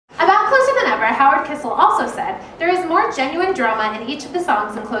Howard Kissel also said, "There is more genuine drama in each of the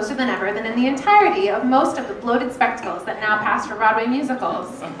songs in Closer Than Ever than in the entirety of most of the bloated spectacles that now pass for Broadway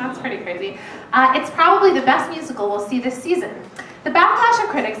musicals." That's pretty crazy. It's probably the best musical we'll see this season. The backlash of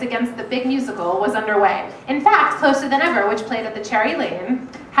critics against the big musical was underway. In fact, Closer Than Ever, which played at the Cherry Lane,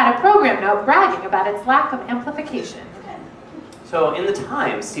 had a program note bragging about its lack of amplification. So in the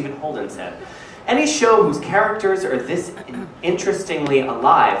Times, Stephen Holden said, "Any show whose characters are this interestingly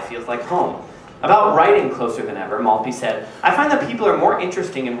alive feels like home." About writing Closer Than Ever, Maltby said, "I find that people are more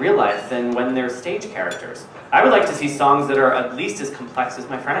interesting in real life than when they're stage characters. I would like to see songs that are at least as complex as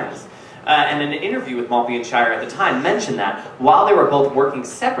my friends." And in an interview with Maltby and Shire at the time mentioned that while they were both working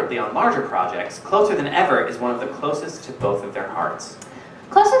separately on larger projects, Closer Than Ever is one of the closest to both of their hearts.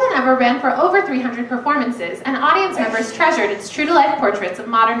 Closer Than Ever ran for over 300 performances, and audience members treasured its true-to-life portraits of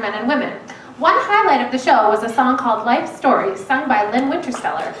modern men and women. One highlight of the show was a song called Life Story, sung by Lynne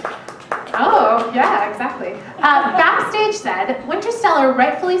Wintersteller. Oh, yeah, exactly. Backstage said, "Wintersteller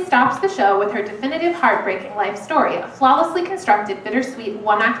rightfully stops the show with her definitive heartbreaking life story, a flawlessly constructed, bittersweet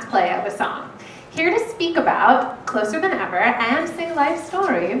one-act play of a song." Here to speak about Closer Than Ever and sing Life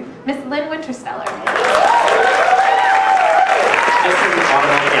Story, Miss Lynne Wintersteller.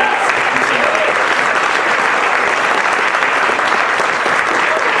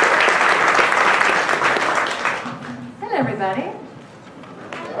 Hello, everybody.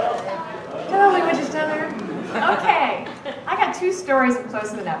 Hello, Lynne Wintersteller. Okay, I got two stories of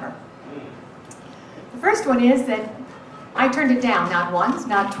Closer Than Ever. The first one is that I turned it down, not once,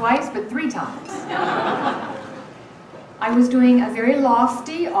 not twice, but 3 times. I was doing a very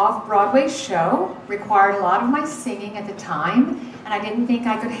lofty off-Broadway show, required a lot of my singing at the time, and I didn't think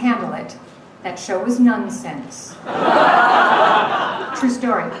I could handle it. That show was Nonsense. True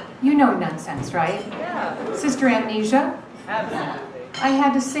story. You know Nonsense, right? Yeah. Sister Amnesia. Absolutely. I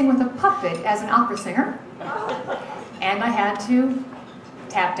had to sing with a puppet as an opera singer, and I had to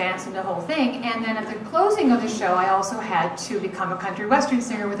tap dance and the whole thing, and then at the closing of the show I also had to become a country western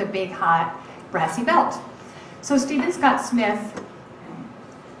singer with a big hot brassy belt. So Stephen Scott Smith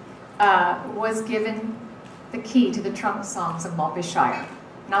was given the key to the trunk songs of Maltby Shire.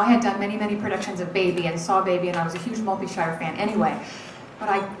 Now I had done many, many productions of Baby and saw Baby, and I was a huge Maltby Shire fan anyway. But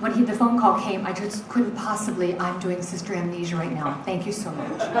when the phone call came, I just couldn't possibly, I'm doing Sister Amnesia right now. Thank you so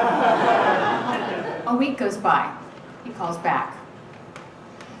much. A week goes by. He calls back.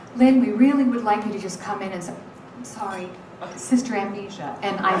 Lynn, we really would like you to just come in and say, "I'm sorry, Sister Amnesia."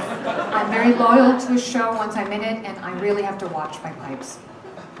 And I'm very loyal to a show once I'm in it, and I really have to watch my pipes.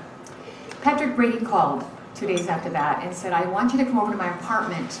 Patrick Brady called 2 days after that and said, "I want you to come over to my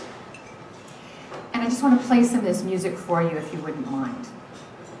apartment, and I just want to play some of this music for you if you wouldn't mind."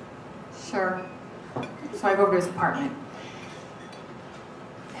 Sure. So I go over to his apartment.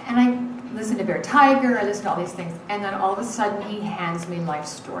 And I listen to Bear Tiger, I listen to all these things, and then all of a sudden he hands me Life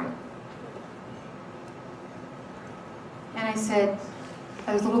Story. And I said,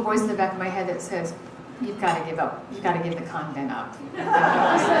 there's a little voice in the back of my head that says, "You've got to give up. You've got to give the convent up.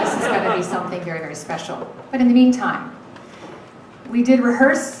 This is going to be something very, very special." But in the meantime, we did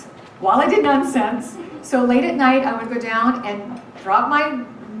rehearse while I did Nonsense. So late at night, I would go down and drop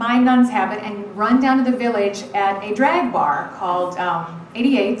my nun's habit and run down to the village at a drag bar called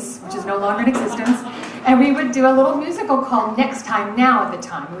 88's, which is no longer in existence, and we would do a little musical called Next Time Now at the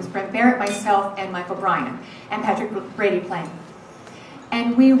time. It was Brent Barrett, myself, and Michael Bryan, and Patrick Brady playing.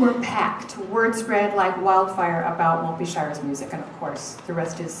 And we were packed. Word spread like wildfire about Maltby Shire's music, and of course, the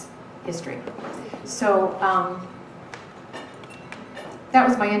rest is history. So that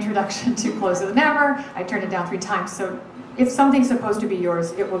was my introduction to Closer Than Ever. I turned it down 3 times, so if something's supposed to be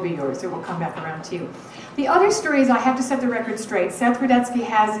yours, it will be yours. It will come back around to you. The other story is, I have to set the record straight. Seth Rudetsky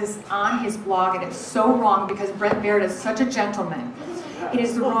has this on his blog, and it's so wrong because Brent Barrett is such a gentleman. It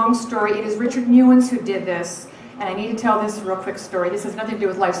is the wrong story. It is Richard Newens who did this, and I need to tell this real quick story. This has nothing to do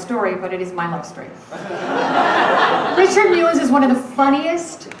with life story, but it is my life story. Richard Newens is one of the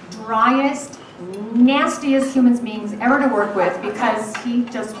funniest, driest, nastiest human beings ever to work with, because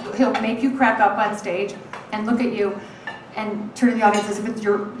he'll make you crack up on stage and look at you and turn to the audience as if it's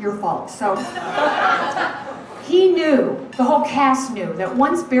your fault. So he knew, the whole cast knew, that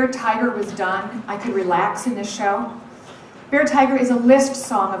once Bear Tiger was done, I could relax in this show. Bear Tiger is a list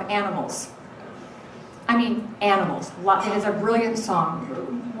song of animals. I mean, animals. It is a brilliant song,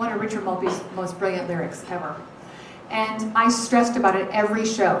 one of Richard Maltby's most brilliant lyrics ever. And I stressed about it every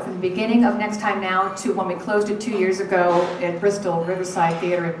show, from the beginning of Next Time Now to when we closed it 2 years ago at Bristol Riverside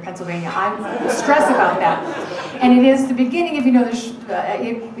Theater in Pennsylvania. I stress about that. And it is the beginning, if you know,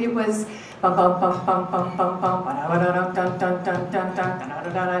 it was bum bum bum bum bum bum bum, dun dun dun dun dun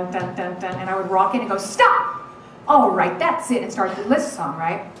dun dun dun dun, and I would rock in and go, stop! All right, that's it, and start the list song,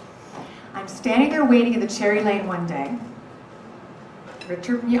 right? I'm standing there waiting in the Cherry Lane one day. I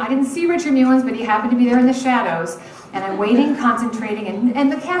didn't see Richard Mullins, but he happened to be there in the shadows, and I'm waiting, concentrating,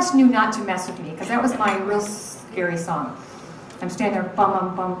 and the cast knew not to mess with me, because that was my real scary song. I'm standing there, bum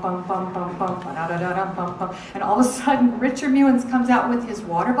bum bum bum bum bum bum, da da da da bum bum, and all of a sudden Richard Mullins comes out with his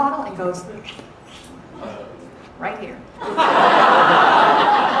water bottle and goes, right here.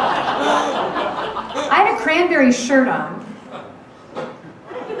 I had a cranberry shirt on.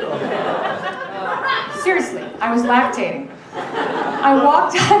 Seriously, I was lactating. I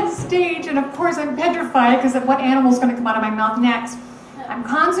walked on stage, and of course I'm petrified because of what animal's going to come out of my mouth next. I'm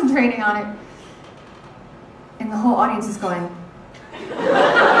concentrating on it, and the whole audience is going.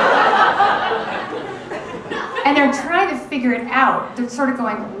 And they're trying to figure it out. They're sort of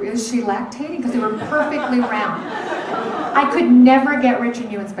going, is she lactating? Because they were perfectly round. I could never get Richard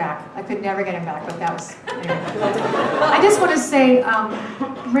Mullins back. I could never get him back, but that was... Anyway. I just want to say,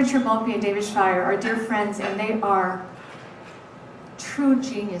 Richard Maltby and David Shire are dear friends, and they are true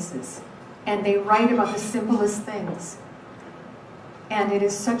geniuses. And they write about the simplest things. And it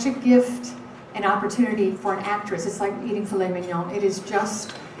is such a gift, an opportunity for an actress. It's like eating filet mignon. It is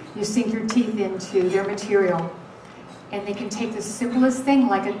just, you sink your teeth into their material, and they can take the simplest thing,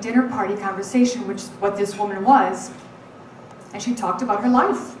 like a dinner party conversation, which is what this woman was, and she talked about her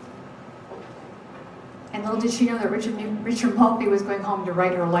life. And little did she know that Richard Maltby was going home to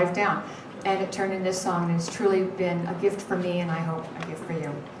write her life down. And it turned into this song, and it's truly been a gift for me, and I hope a gift for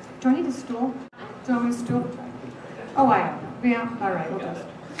you. Do I need a stool? Do I want a stool? Oh, I don't know. Yeah, all right, we'll do it.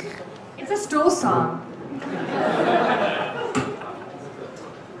 It's a stool song.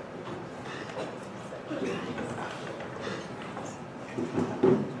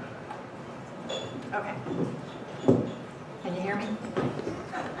 Okay. Can you hear me?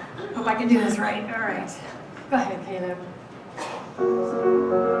 Hope I can do this right. All right. Go ahead, Caleb.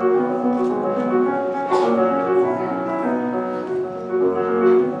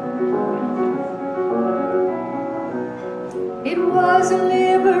 It was a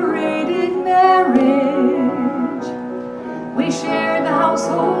liberated marriage. We shared the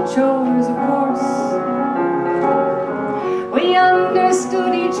household chores, of course. We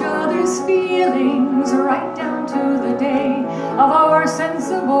understood each other's feelings right down to the day of our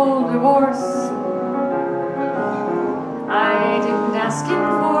sensible divorce. I didn't ask him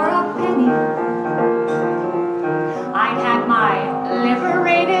for a penny. I'd had my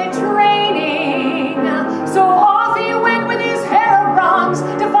liberated training, so off he went with his hair of bronze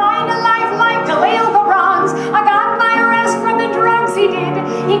to find a life like Khalil Gibran's. I got my rest from the drugs he did.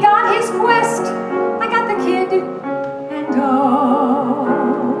 He got his quest. I got the kid. And oh,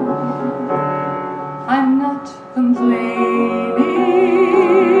 I'm not complaining.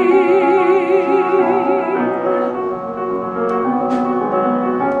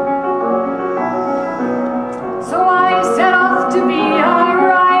 So I set off to be a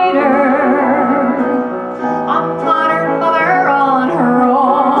writer, a modern mother on her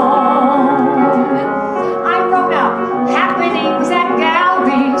own. I wrote up happenings at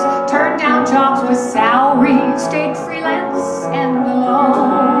galleries, turned down jobs with salaries, stayed freelance and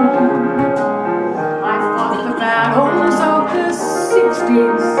alone. I fought the battles of the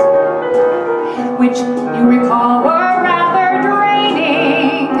 60s, which you recall were rather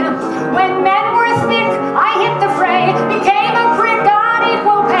draining. When men were thick, I hit the fray, became a prick, got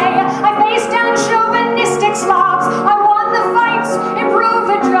equal pay. I faced down chauvinistic slobs, I won the fights, improved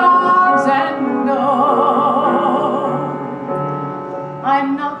the jobs, and oh,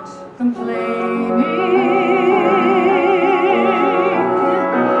 I'm not complaining.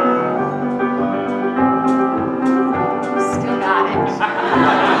 Still got it.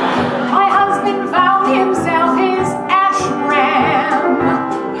 My husband found himself his ashram,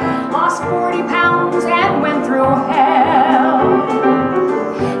 lost 40 pounds and went through hell.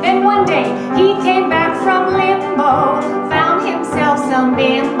 Then one day he came back from limbo, found himself some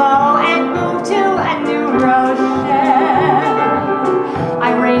bimbo, and moved to a New Rochelle.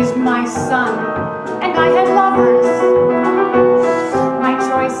 I raised my son, and I had lovers. My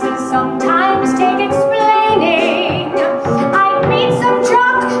choices sometimes take explaining. I'd meet some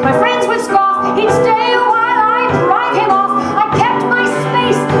jock, my friends would scoff. He'd stay a while, I'd drive him off. I kept my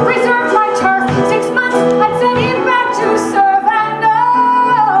space, preserved my turf. 6 months, I'd send him back to serve, and oh,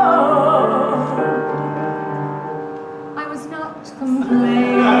 I was not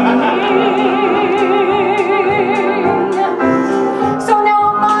complaining.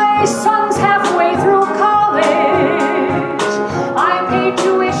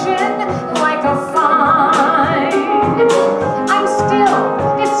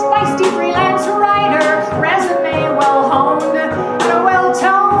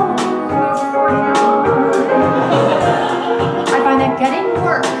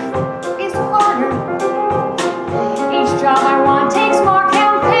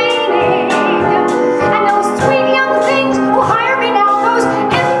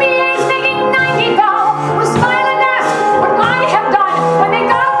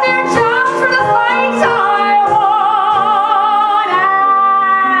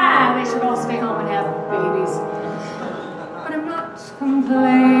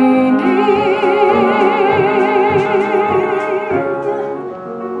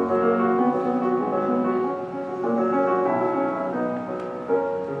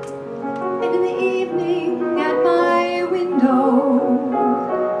 window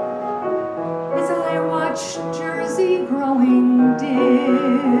as I watch Jersey growing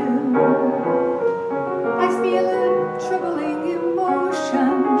dim. I feel a troubling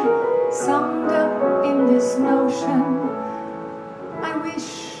emotion summed up in this notion. I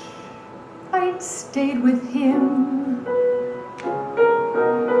wish I'd stayed with him.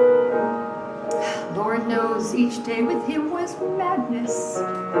 Lord knows each day with him was madness,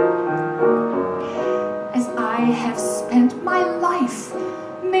 as I have spent my life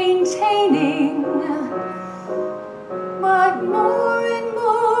maintaining. But more and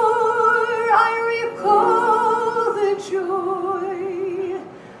more I recall the joy,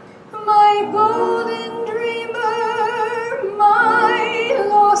 my golden dreamer, my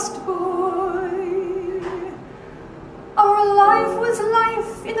lost boy. Our life was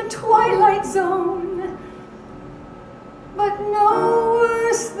life in the twilight zone, but no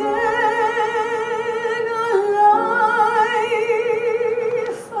worse than a life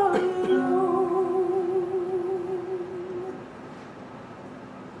alone.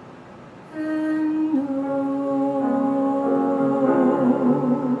 And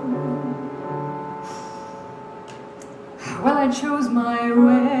well, I chose my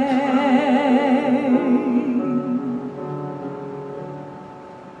way,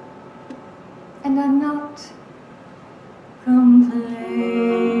 and I'm not